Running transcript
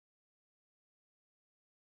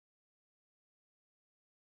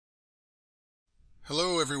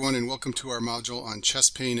Hello everyone and welcome to our module on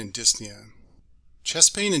chest pain and dyspnea.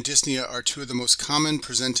 Chest pain and dyspnea are two of the most common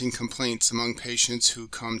presenting complaints among patients who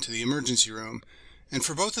come to the emergency room. And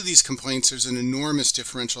for both of these complaints there's an enormous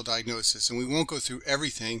differential diagnosis, and we won't go through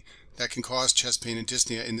everything that can cause chest pain and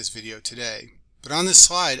dyspnea in this video today. But on this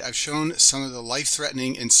slide I've shown some of the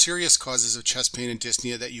life-threatening and serious causes of chest pain and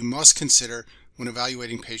dyspnea that you must consider when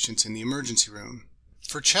evaluating patients in the emergency room.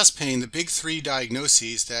 For chest pain, the big three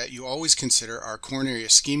diagnoses that you always consider are coronary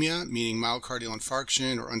ischemia, meaning myocardial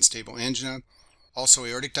infarction or unstable angina, also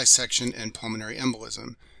aortic dissection, and pulmonary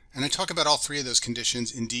embolism. And I talk about all three of those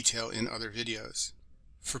conditions in detail in other videos.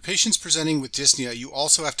 For patients presenting with dyspnea, you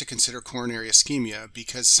also have to consider coronary ischemia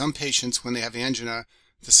because some patients, when they have angina,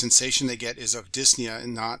 the sensation they get is of dyspnea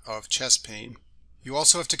and not of chest pain. You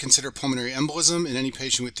also have to consider pulmonary embolism in any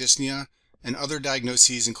patient with dyspnea. And other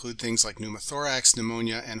diagnoses include things like pneumothorax,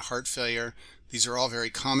 pneumonia, and heart failure. These are all very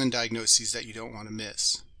common diagnoses that you don't want to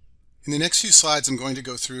miss. In the next few slides, I'm going to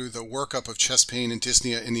go through the workup of chest pain and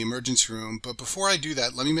dyspnea in the emergency room, but before I do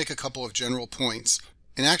that, let me make a couple of general points.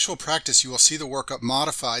 In actual practice, you will see the workup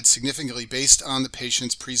modified significantly based on the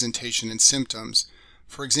patient's presentation and symptoms.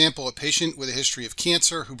 For example, a patient with a history of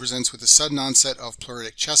cancer who presents with a sudden onset of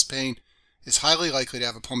pleuritic chest pain is highly likely to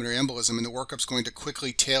have a pulmonary embolism, and the workup is going to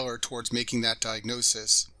quickly tailor towards making that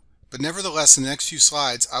diagnosis. But nevertheless, in the next few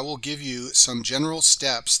slides, I will give you some general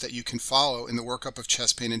steps that you can follow in the workup of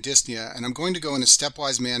chest pain and dyspnea, and I'm going to go in a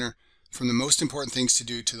stepwise manner from the most important things to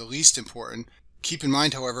do to the least important. Keep in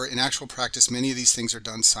mind, however, in actual practice, many of these things are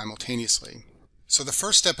done simultaneously. So the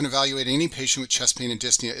first step in evaluating any patient with chest pain and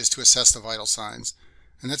dyspnea is to assess the vital signs,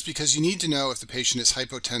 and that's because you need to know if the patient is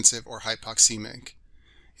hypotensive or hypoxemic.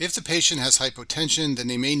 If the patient has hypotension, then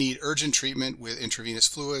they may need urgent treatment with intravenous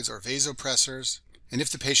fluids or vasopressors. And if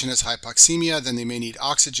the patient has hypoxemia, then they may need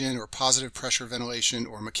oxygen or positive pressure ventilation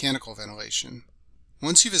or mechanical ventilation.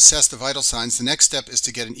 Once you've assessed the vital signs, the next step is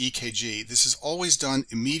to get an EKG. This is always done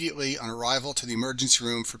immediately on arrival to the emergency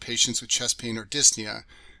room for patients with chest pain or dyspnea.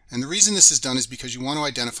 And the reason this is done is because you want to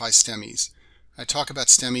identify STEMIs. I talk about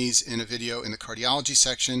STEMIs in a video in the cardiology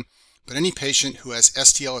section, but any patient who has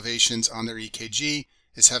ST elevations on their EKG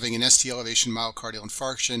is having an ST elevation myocardial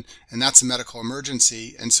infarction, and that's a medical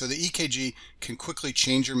emergency, and so the EKG can quickly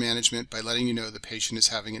change your management by letting you know the patient is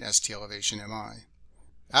having an ST elevation MI.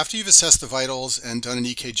 After you've assessed the vitals and done an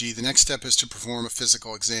EKG, the next step is to perform a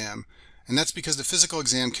physical exam, and that's because the physical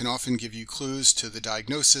exam can often give you clues to the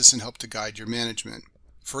diagnosis and help to guide your management.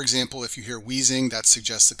 For example, if you hear wheezing, that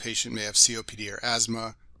suggests the patient may have COPD or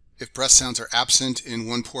asthma. If breath sounds are absent in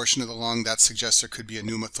one portion of the lung, that suggests there could be a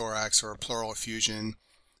pneumothorax or a pleural effusion.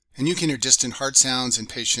 And you can hear distant heart sounds in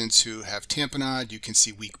patients who have tamponade. You can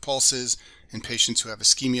see weak pulses in patients who have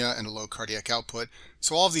ischemia and a low cardiac output.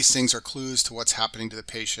 So all of these things are clues to what's happening to the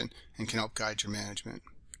patient and can help guide your management.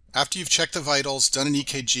 After you've checked the vitals, done an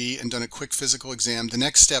EKG, and done a quick physical exam, the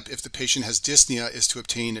next step, if the patient has dyspnea, is to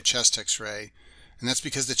obtain a chest X-ray. And that's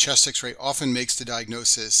because the chest X-ray often makes the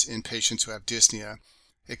diagnosis in patients who have dyspnea.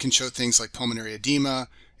 It can show things like pulmonary edema.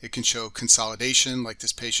 It can show consolidation, like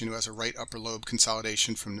this patient who has a right upper lobe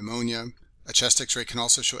consolidation from pneumonia. A chest X-ray can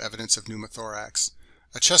also show evidence of pneumothorax.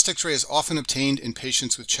 A chest X-ray is often obtained in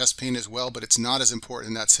patients with chest pain as well, but it's not as important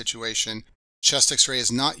in that situation. Chest X-ray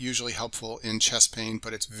is not usually helpful in chest pain,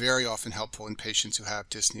 but it's very often helpful in patients who have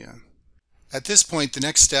dyspnea. At this point, the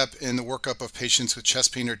next step in the workup of patients with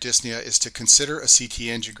chest pain or dyspnea is to consider a CT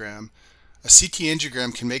angiogram. A CT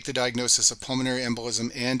angiogram can make the diagnosis of pulmonary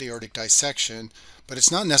embolism and aortic dissection, but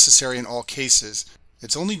it's not necessary in all cases.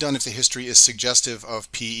 It's only done if the history is suggestive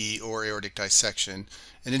of PE or aortic dissection.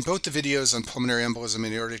 And in both the videos on pulmonary embolism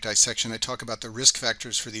and aortic dissection, I talk about the risk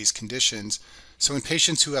factors for these conditions. So in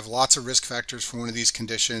patients who have lots of risk factors for one of these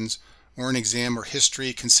conditions, or an exam or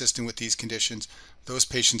history consistent with these conditions, those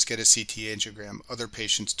patients get a CT angiogram. Other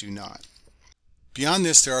patients do not. Beyond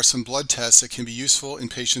this, there are some blood tests that can be useful in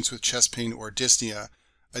patients with chest pain or dyspnea.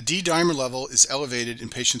 A D-dimer level is elevated in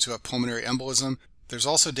patients who have pulmonary embolism. There's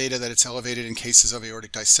also data that it's elevated in cases of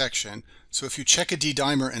aortic dissection. So if you check a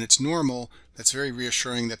D-dimer and it's normal, that's very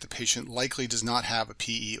reassuring that the patient likely does not have a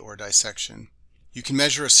PE or dissection. You can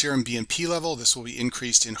measure a serum BNP level. This will be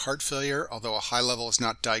increased in heart failure, although a high level is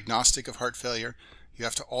not diagnostic of heart failure. You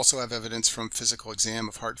have to also have evidence from physical exam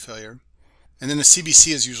of heart failure. And then a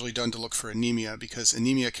CBC is usually done to look for anemia, because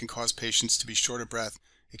anemia can cause patients to be short of breath.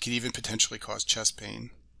 It can even potentially cause chest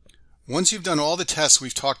pain. Once you've done all the tests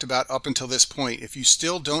we've talked about up until this point, if you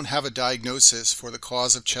still don't have a diagnosis for the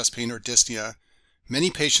cause of chest pain or dyspnea,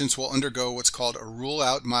 many patients will undergo what's called a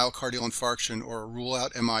Ruleout myocardial infarction or a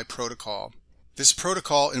Ruleout MI protocol. This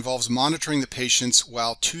protocol involves monitoring the patients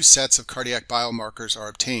while two sets of cardiac biomarkers are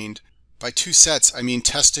obtained. By two sets, I mean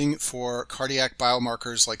testing for cardiac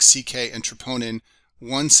biomarkers like CK and troponin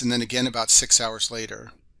once and then again about 6 hours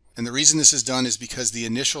later. And the reason this is done is because the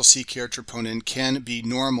initial CK or troponin can be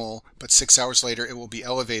normal, but 6 hours later it will be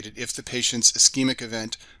elevated if the patient's ischemic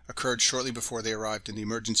event occurred shortly before they arrived in the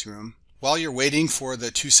emergency room. While you're waiting for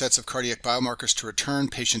the two sets of cardiac biomarkers to return,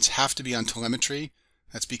 patients have to be on telemetry.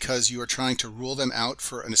 That's because you are trying to rule them out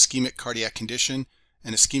for an ischemic cardiac condition,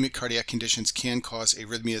 and ischemic cardiac conditions can cause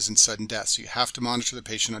arrhythmias and sudden death. So you have to monitor the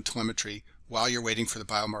patient on telemetry while you're waiting for the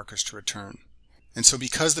biomarkers to return. And so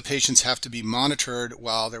because the patients have to be monitored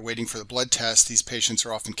while they're waiting for the blood test, these patients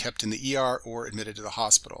are often kept in the ER or admitted to the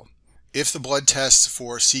hospital. If the blood tests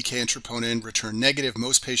for CK and troponin return negative,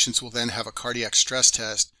 most patients will then have a cardiac stress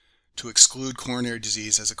test to exclude coronary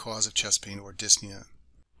disease as a cause of chest pain or dyspnea.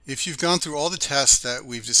 If you've gone through all the tests that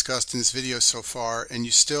we've discussed in this video so far and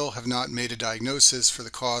you still have not made a diagnosis for the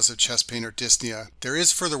cause of chest pain or dyspnea, there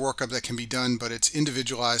is further workup that can be done, but it's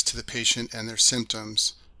individualized to the patient and their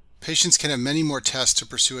symptoms. Patients can have many more tests to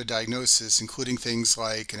pursue a diagnosis, including things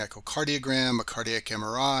like an echocardiogram, a cardiac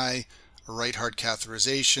MRI, a right heart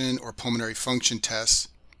catheterization, or pulmonary function tests.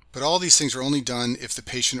 But all these things are only done if the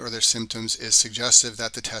patient or their symptoms is suggestive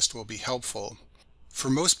that the test will be helpful. For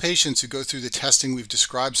most patients who go through the testing we've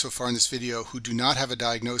described so far in this video who do not have a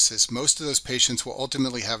diagnosis, most of those patients will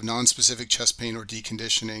ultimately have nonspecific chest pain or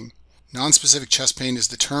deconditioning. Nonspecific chest pain is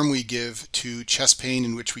the term we give to chest pain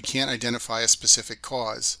in which we can't identify a specific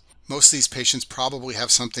cause. Most of these patients probably have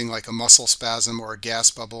something like a muscle spasm or a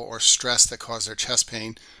gas bubble or stress that cause their chest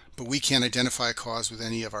pain, but we can't identify a cause with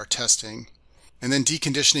any of our testing. And then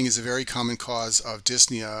deconditioning is a very common cause of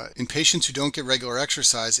dyspnea. In patients who don't get regular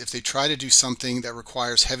exercise, if they try to do something that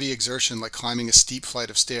requires heavy exertion like climbing a steep flight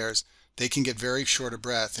of stairs, they can get very short of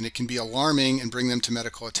breath, and it can be alarming and bring them to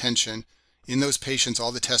medical attention. In those patients,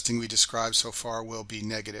 all the testing we described so far will be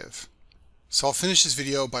negative. So I'll finish this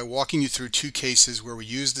video by walking you through two cases where we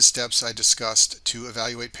use the steps I discussed to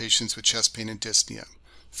evaluate patients with chest pain and dyspnea.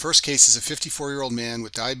 First case is a 54-year-old man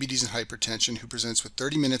with diabetes and hypertension who presents with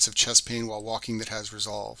 30 minutes of chest pain while walking that has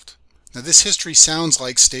resolved. Now this history sounds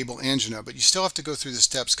like stable angina, but you still have to go through the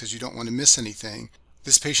steps because you don't want to miss anything.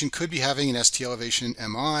 This patient could be having an ST elevation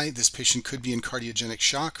MI. This patient could be in cardiogenic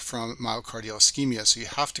shock from myocardial ischemia, so you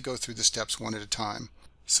have to go through the steps one at a time.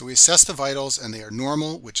 So we assess the vitals and they are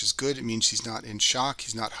normal, which is good. It means he's not in shock,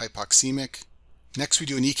 he's not hypoxemic. Next we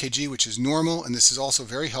do an EKG, which is normal, and this is also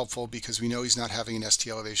very helpful because we know he's not having an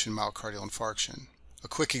ST elevation myocardial infarction. A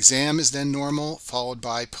quick exam is then normal, followed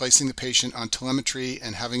by placing the patient on telemetry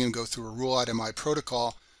and having him go through a Ruleout MI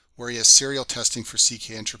protocol where he has serial testing for CK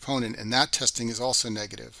and troponin, and that testing is also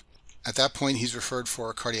negative. At that point he's referred for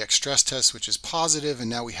a cardiac stress test, which is positive, and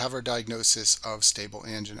now we have our diagnosis of stable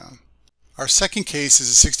angina. Our second case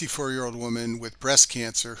is a 64-year-old woman with breast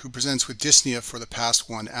cancer who presents with dyspnea for the past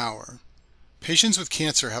 1 hour. Patients with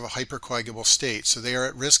cancer have a hypercoagulable state, so they are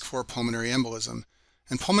at risk for pulmonary embolism.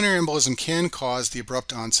 And pulmonary embolism can cause the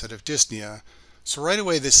abrupt onset of dyspnea. So right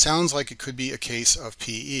away this sounds like it could be a case of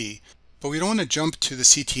PE. But we don't want to jump to the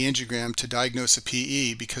CT angiogram to diagnose a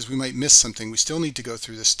PE because we might miss something. We still need to go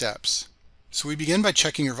through the steps. So we begin by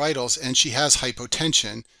checking her vitals, and she has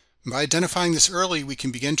hypotension. By identifying this early, we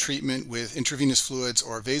can begin treatment with intravenous fluids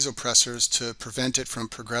or vasopressors to prevent it from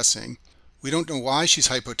progressing. We don't know why she's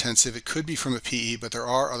hypotensive. It could be from a PE, but there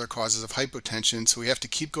are other causes of hypotension, so we have to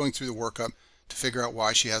keep going through the workup to figure out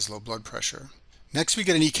why she has low blood pressure. Next we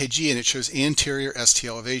get an EKG and it shows anterior ST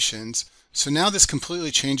elevations. So now this completely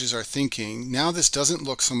changes our thinking. Now this doesn't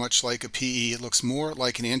look so much like a PE, it looks more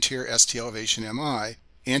like an anterior ST elevation MI.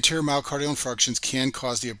 Anterior myocardial infarctions can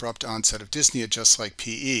cause the abrupt onset of dyspnea just like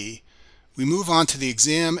PE. We move on to the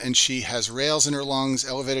exam and she has rales in her lungs,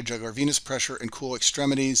 elevated jugular venous pressure, and cool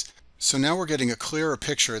extremities. So now we're getting a clearer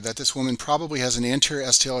picture that this woman probably has an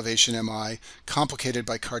anterior ST elevation MI complicated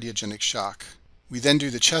by cardiogenic shock. We then do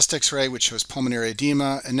the chest X-ray, which shows pulmonary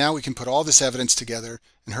edema, and now we can put all this evidence together,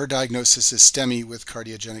 and her diagnosis is STEMI with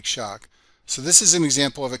cardiogenic shock. So this is an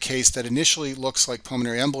example of a case that initially looks like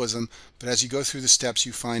pulmonary embolism, but as you go through the steps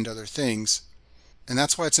you find other things. And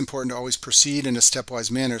that's why it's important to always proceed in a stepwise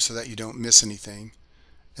manner so that you don't miss anything.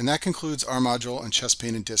 And that concludes our module on chest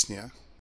pain and dyspnea.